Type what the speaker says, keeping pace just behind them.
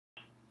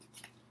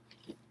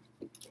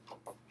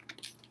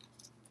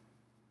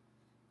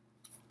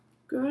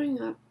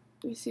Growing up,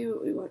 we see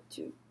what we want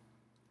to.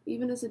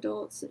 Even as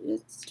adults,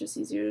 it's just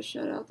easier to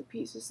shut out the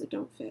pieces that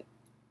don't fit.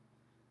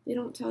 They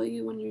don't tell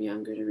you when you're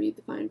younger to read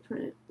the fine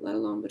print, let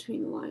alone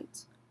between the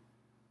lines.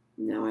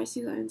 Now I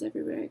see lines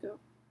everywhere I go.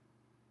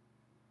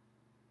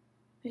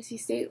 I see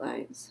state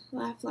lines,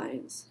 laugh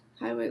lines,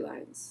 highway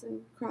lines,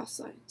 and cross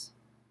lines.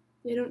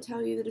 They don't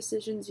tell you the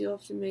decisions you'll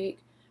have to make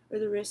or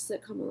the risks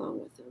that come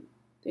along with them.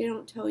 They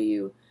don't tell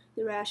you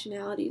the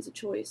rationality is a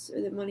choice or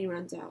that money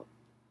runs out.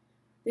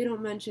 They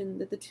don't mention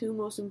that the two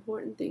most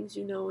important things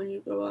you know when you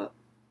grow up,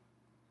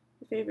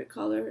 your favorite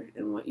color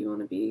and what you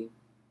want to be,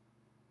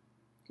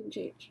 can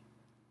change.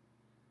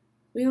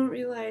 We don't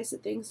realize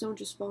that things don't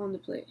just fall into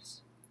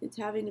place. It's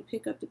having to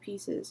pick up the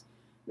pieces,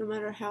 no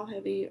matter how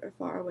heavy or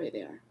far away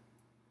they are.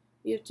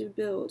 You have to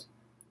build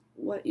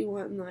what you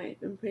want in life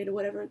and pray to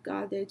whatever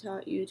God they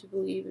taught you to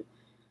believe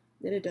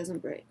that it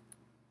doesn't break.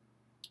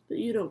 But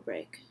you don't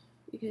break,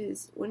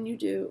 because when you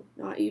do,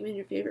 not even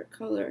your favorite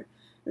color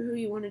or who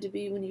you wanted to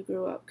be when you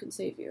grow up can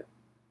save you.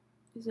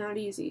 It's not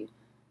easy.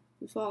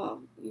 You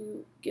fall,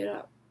 you get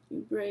up,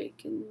 you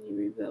break, and you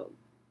rebuild.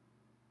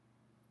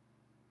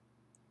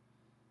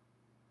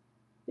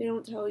 They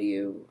don't tell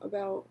you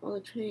about all the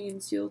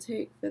trains you'll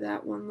take for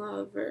that one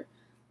love or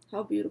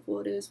how beautiful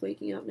it is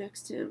waking up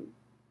next to him.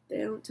 They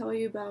don't tell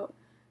you about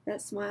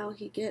that smile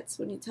he gets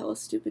when you tell a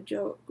stupid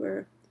joke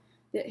or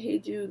that Hey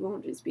Jude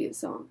won't just be a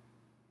song.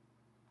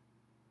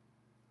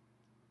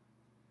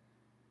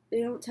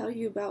 They don't tell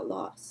you about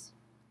loss.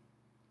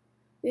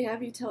 They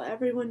have you tell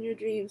everyone your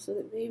dreams so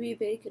that maybe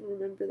they can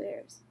remember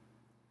theirs.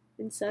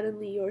 And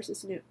suddenly yours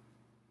is new.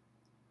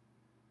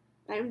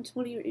 I am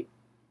 20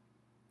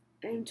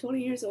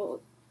 years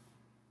old.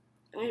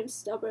 I am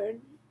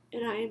stubborn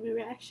and I am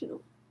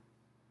irrational.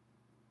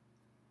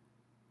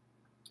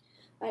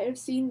 I have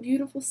seen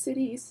beautiful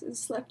cities and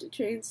slept at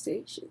train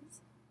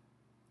stations.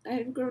 I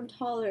have grown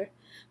taller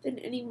than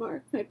any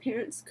mark my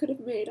parents could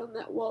have made on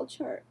that wall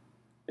chart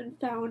and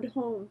found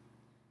home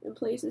in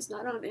places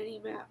not on any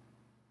map.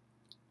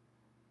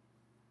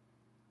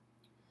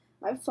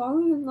 I've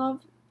fallen in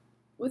love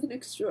with an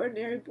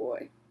extraordinary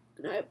boy,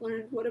 and I have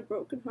learned what a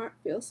broken heart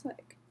feels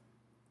like.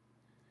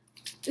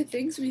 The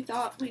things we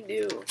thought we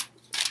knew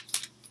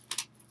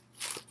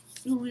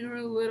when we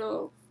were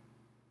little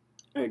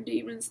are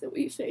demons that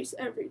we face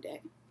every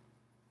day.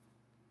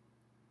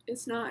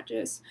 It's not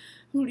just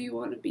who do you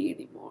want to be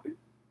anymore.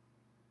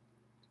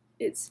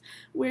 It's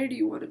where do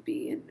you want to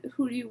be and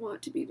who do you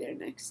want to be there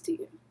next to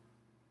you.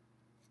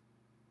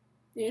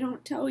 They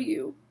don't tell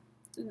you,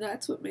 and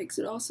that's what makes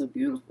it all so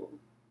beautiful.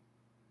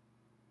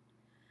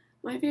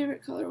 My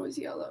favorite color was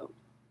yellow,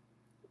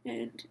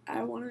 and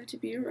I wanted to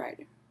be a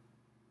writer.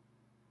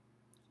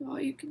 So all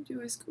you can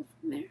do is go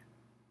from there.